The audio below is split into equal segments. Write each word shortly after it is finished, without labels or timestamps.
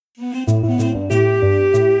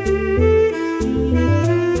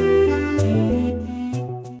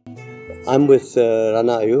I'm with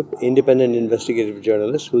Rana Ayub, independent investigative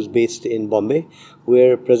journalist who's based in Bombay.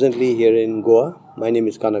 We're presently here in Goa. My name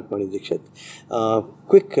is Kanak Mani Dikshit.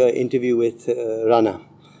 Quick interview with Rana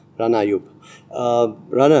Ayub.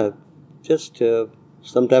 Rana, just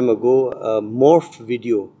some time ago, a morphed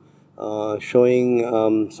video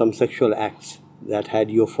showing some sexual acts that had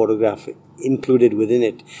your photograph included within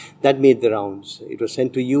it. That made the rounds. It was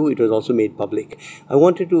sent to you, it was also made public. I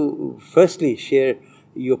wanted to firstly share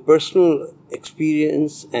your personal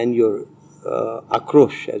experience and your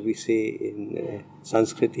akrosh, as we say in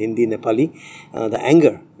Sanskrit, Hindi, Nepali, the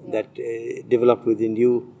anger that developed within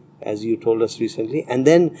you, as you told us recently. And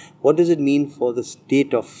then what does it mean for the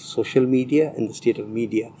state of social media and the state of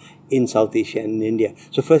media in South Asia and in India?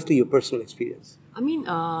 So firstly, your personal experience.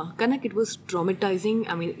 Kanak, it was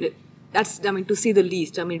traumatizing. To say the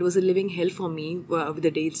least. It was a living hell for me with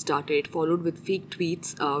the day it started, followed with fake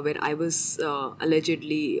tweets where I was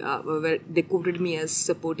allegedly, where they quoted me as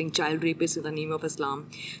supporting child rapists in the name of Islam.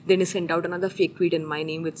 Then they sent out another fake tweet in my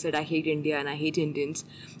name which said, I hate India and I hate Indians.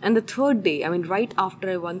 And the third day, right after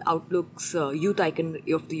I won Outlook's Youth Icon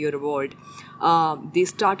of the Year award, they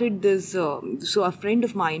started this, so a friend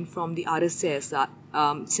of mine from the RSS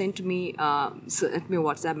sent me a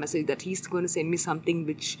WhatsApp message that he's going to send me something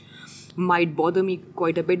which might bother me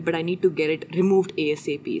quite a bit, but I need to get it removed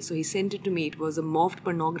ASAP. So he sent it to me. It was a morphed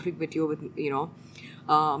pornographic video with,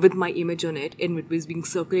 with my image on it, and it was being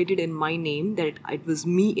circulated in my name, that it was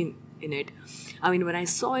me in it. When I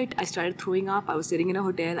saw it, I started throwing up. I was sitting in a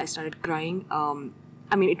hotel. I started crying.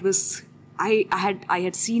 It was... I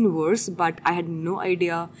had seen worse, but I had no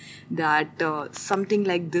idea that something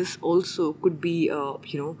like this also could be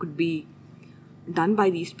done by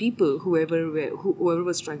these people, whoever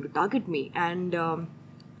was trying to target me. And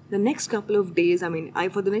the next couple of days,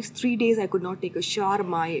 for the next 3 days, I could not take a shower.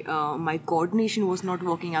 My coordination was not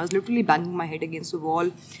working. I was literally banging my head against the wall.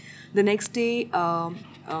 The next day,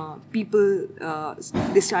 people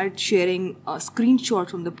they started sharing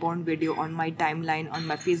screenshots from the porn video on my timeline, on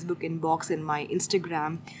my Facebook inbox and my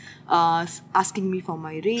Instagram, asking me for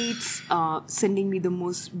my rates, sending me the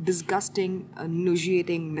most disgusting,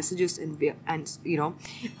 nauseating messages, and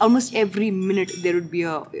almost every minute there would be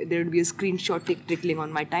a screenshot tickling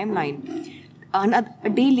on my timeline. A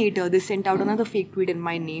day later, they sent out another fake tweet in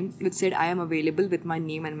my name which said, I am available, with my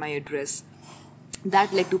name and my address.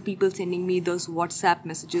 That led to people sending me those WhatsApp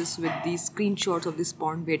messages with these screenshots of this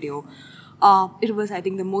porn video. It was, I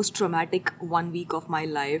think, the most traumatic 1 week of my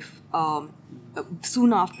life.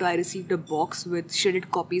 Soon after, I received a box with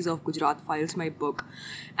shredded copies of Gujarat Files, my book.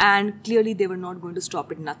 And clearly, they were not going to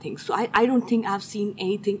stop at nothing. So I don't think I've seen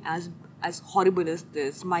anything as horrible as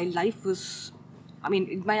this. My life was...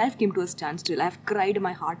 my life came to a standstill. I've cried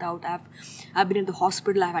my heart out. I've been in the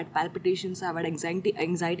hospital. I've had palpitations. I've had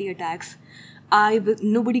anxiety attacks.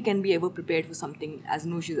 Nobody can be ever prepared for something as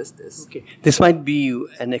nauseous as this. Okay. This might be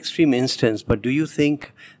an extreme instance, but do you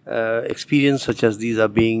think experiences such as these are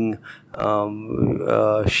being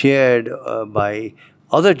shared by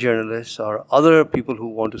other journalists or other people who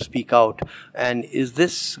want to speak out? And is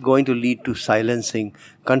this going to lead to silencing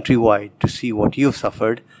countrywide to see what you've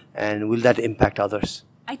suffered? And will that impact others?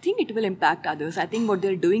 I think it will impact others. I think what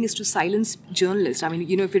they're doing is to silence journalists.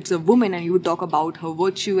 If it's a woman and you talk about her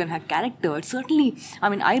virtue and her character, certainly,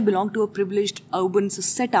 I belong to a privileged urban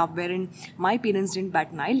setup wherein my parents didn't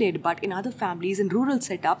bat an eyelid, but in other families, in rural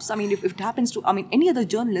setups, if it happens to, any other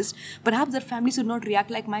journalist, perhaps their families would not react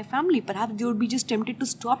like my family. Perhaps they would be just tempted to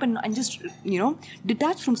stop and just,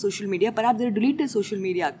 detach from social media. Perhaps they'll delete their social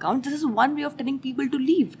media account. This is one way of telling people to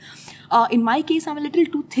leave. In my case, I'm a little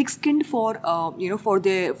too thick-skinned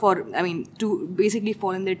to basically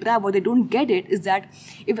fall in their trap. What they don't get it is that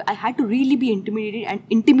if I had to really be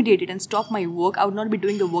intimidated and stop my work, I would not be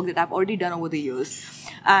doing the work that I've already done over the years.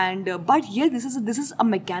 But this is a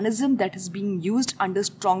mechanism that is being used under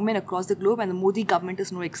strongmen across the globe, and the Modi government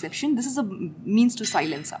is no exception. This is a means to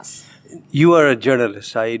silence us. You are a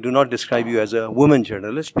journalist. I do not describe you as a woman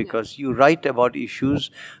journalist because you write about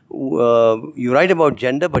issues. You write about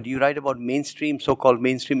gender, but you write about so-called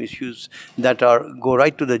mainstream issues that go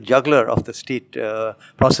right to the jugular of the state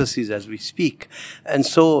processes as we speak. And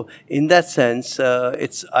so, in that sense,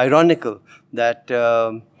 it's ironical that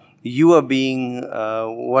you are being,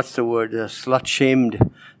 slut-shamed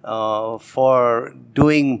for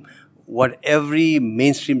doing what every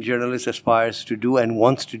mainstream journalist aspires to do and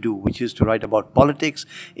wants to do, which is to write about politics,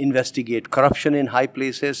 investigate corruption in high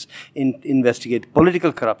places, investigate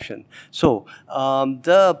political corruption. So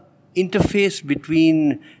the interface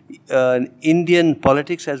between Indian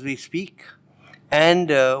politics as we speak and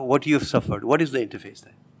what you've suffered, what is the interface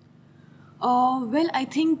there? I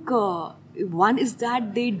think One is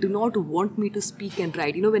that they do not want me to speak and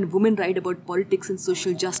write. When women write about politics and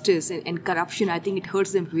social justice and corruption, I think it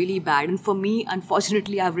hurts them really bad. And for me,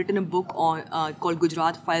 unfortunately, I've written a book called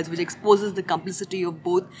Gujarat Files, which exposes the complicity of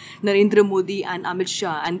both Narendra Modi and Amit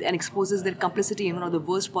Shah, and exposes their complicity in one of the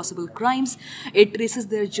worst possible crimes. It traces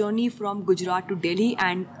their journey from Gujarat to Delhi,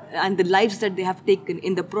 and the lives that they have taken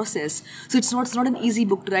in the process. So it's not an easy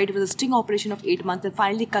book to write. It was a sting operation of 8 months and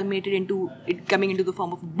finally culminated into it coming into the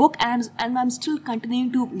form of a book. And I'm still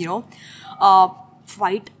continuing to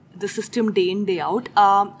fight the system day in day out.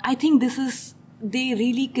 I think they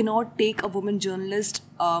really cannot take a woman journalist.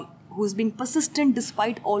 Who's been persistent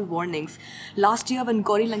despite all warnings. Last year, when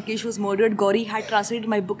Gauri Lankesh was murdered, Gauri had translated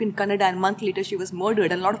my book in Kannada, and a month later she was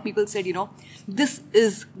murdered. And a lot of people said, this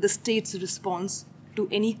is the state's response to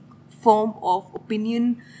any form of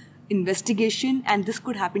opinion investigation, and this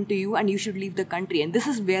could happen to you and you should leave the country. And this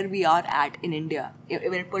is where we are at in India,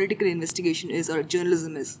 when political investigation is or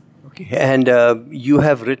journalism is. Okay. And you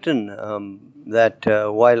have written that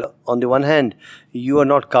while on the one hand you are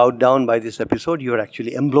not cowed down by this episode, you are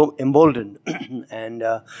actually emboldened and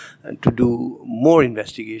to do more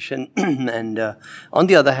investigation. And on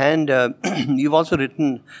the other hand, you've also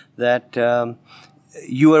written that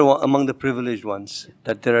you are among the privileged ones,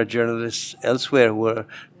 that there are journalists elsewhere who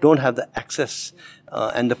don't have the access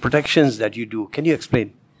and the protections that you do. Can you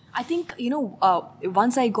explain? I think,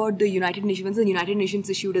 once I got the United Nations, once the United Nations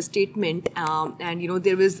issued a statement, and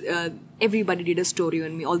there was, everybody did a story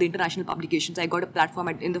on me, all the international publications. I got a platform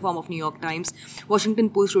in the form of New York Times. Washington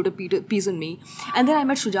Post wrote a piece on me. And then I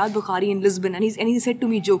met Shujat Bukhari in Lisbon, and he said to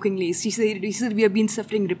me jokingly, he said, we have been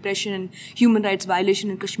suffering repression and human rights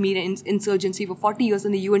violation in Kashmir and insurgency for 40 years,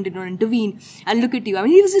 and the UN did not intervene. And look at you. I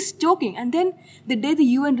mean, he was just joking. And then the day the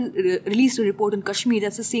UN released a report on Kashmir,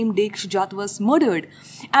 that's the same day Shujat was murdered.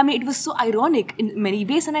 I mean, it was so ironic in many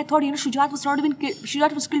ways, and I thought, Shujat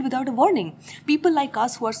was killed without a warning. People like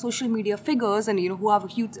us who are social media figures and who have a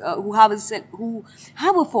huge, who have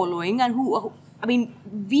a following, and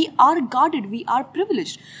we are guarded, we are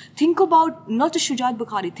privileged. Think about not just Shujat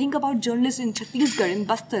Bukhari. Think about journalists in Chhattisgarh, in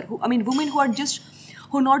Bastar, women who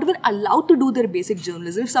are not even allowed to do their basic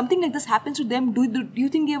journalism. If something like this happens to them, do you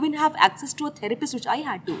think they even have access to a therapist, which I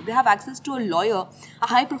had to? They have access to a lawyer, a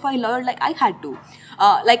high-profile lawyer like I had to,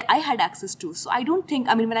 like I had access to. So I don't think,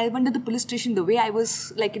 when I went to the police station, the way I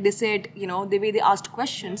was, like they said, the way they asked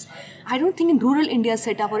questions, I don't think in rural India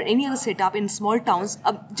setup or any other setup in small towns,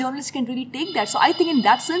 a journalist can really take that. So I think in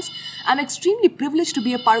that sense, I'm extremely privileged to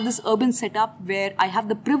be a part of this urban setup where I have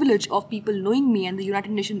the privilege of people knowing me and the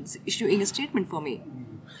United Nations issuing a statement for me.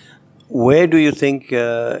 Where do you think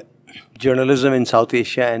journalism in South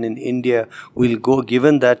Asia and in India will go,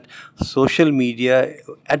 given that social media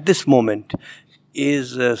at this moment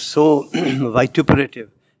is so vituperative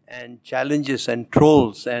and challenges and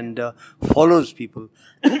trolls and follows people?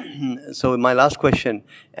 So my last question,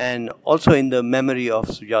 and also in the memory of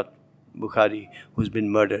Shujat Bukhari, who's been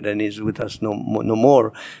murdered and is with us no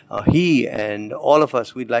more, he and all of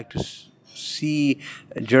us, we'd like to see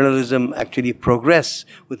journalism actually progress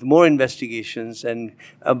with more investigations and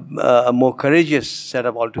a more courageous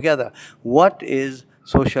setup altogether. What is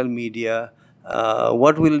social media?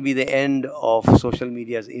 What will be the end of social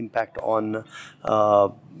media's impact on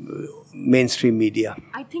mainstream media?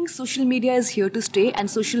 I think social media is here to stay, and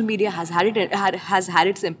social media has had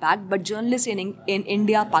its impact. But journalists in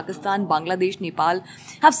India, Pakistan, Bangladesh, Nepal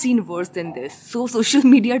have seen worse than this. So social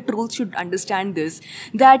media trolls should understand this,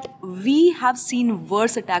 that we have seen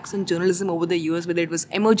worse attacks on journalism over the years, whether it was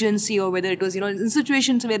emergency or whether it was in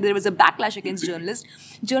situations where there was a backlash against journalists.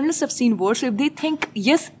 Journalists have seen worse. So if they think,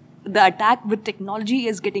 yes, the attack with technology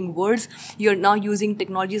is getting worse, you're now using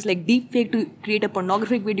technologies like deepfake to create a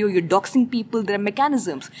pornographic video, you're doxing people, there are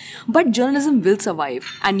mechanisms, but journalism will survive.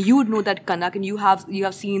 And you would know that, Kanak, and you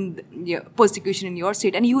have seen persecution in your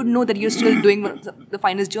state, and you would know that you're still doing the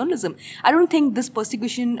finest journalism. I don't think this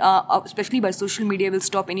persecution, especially by social media, will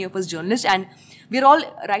stop any of us journalists. And we're all,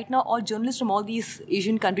 right now, all journalists from all these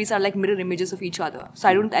Asian countries are like mirror images of each other. So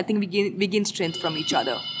I think we gain strength from each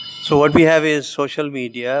other. So what we have is social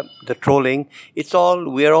media, the trolling.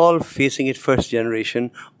 We're all facing it first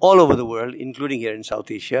generation all over the world, including here in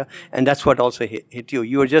South Asia, and that's what also hit you.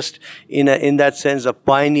 You were just in that sense a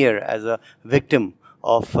pioneer as a victim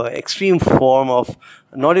of extreme form of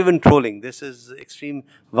not even trolling. This is extreme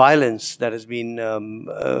violence that has been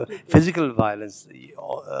physical violence,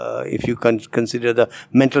 if you consider the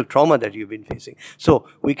mental trauma that you've been facing. So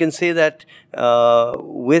we can say that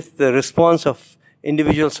with the response of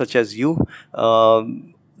individuals such as you,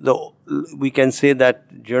 we can say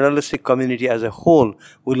that journalistic community as a whole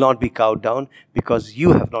will not be cowed down, because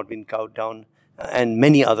you have not been cowed down, and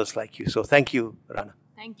many others like you. So thank you, Rana.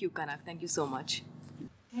 Thank you, Kanak. Thank you so much.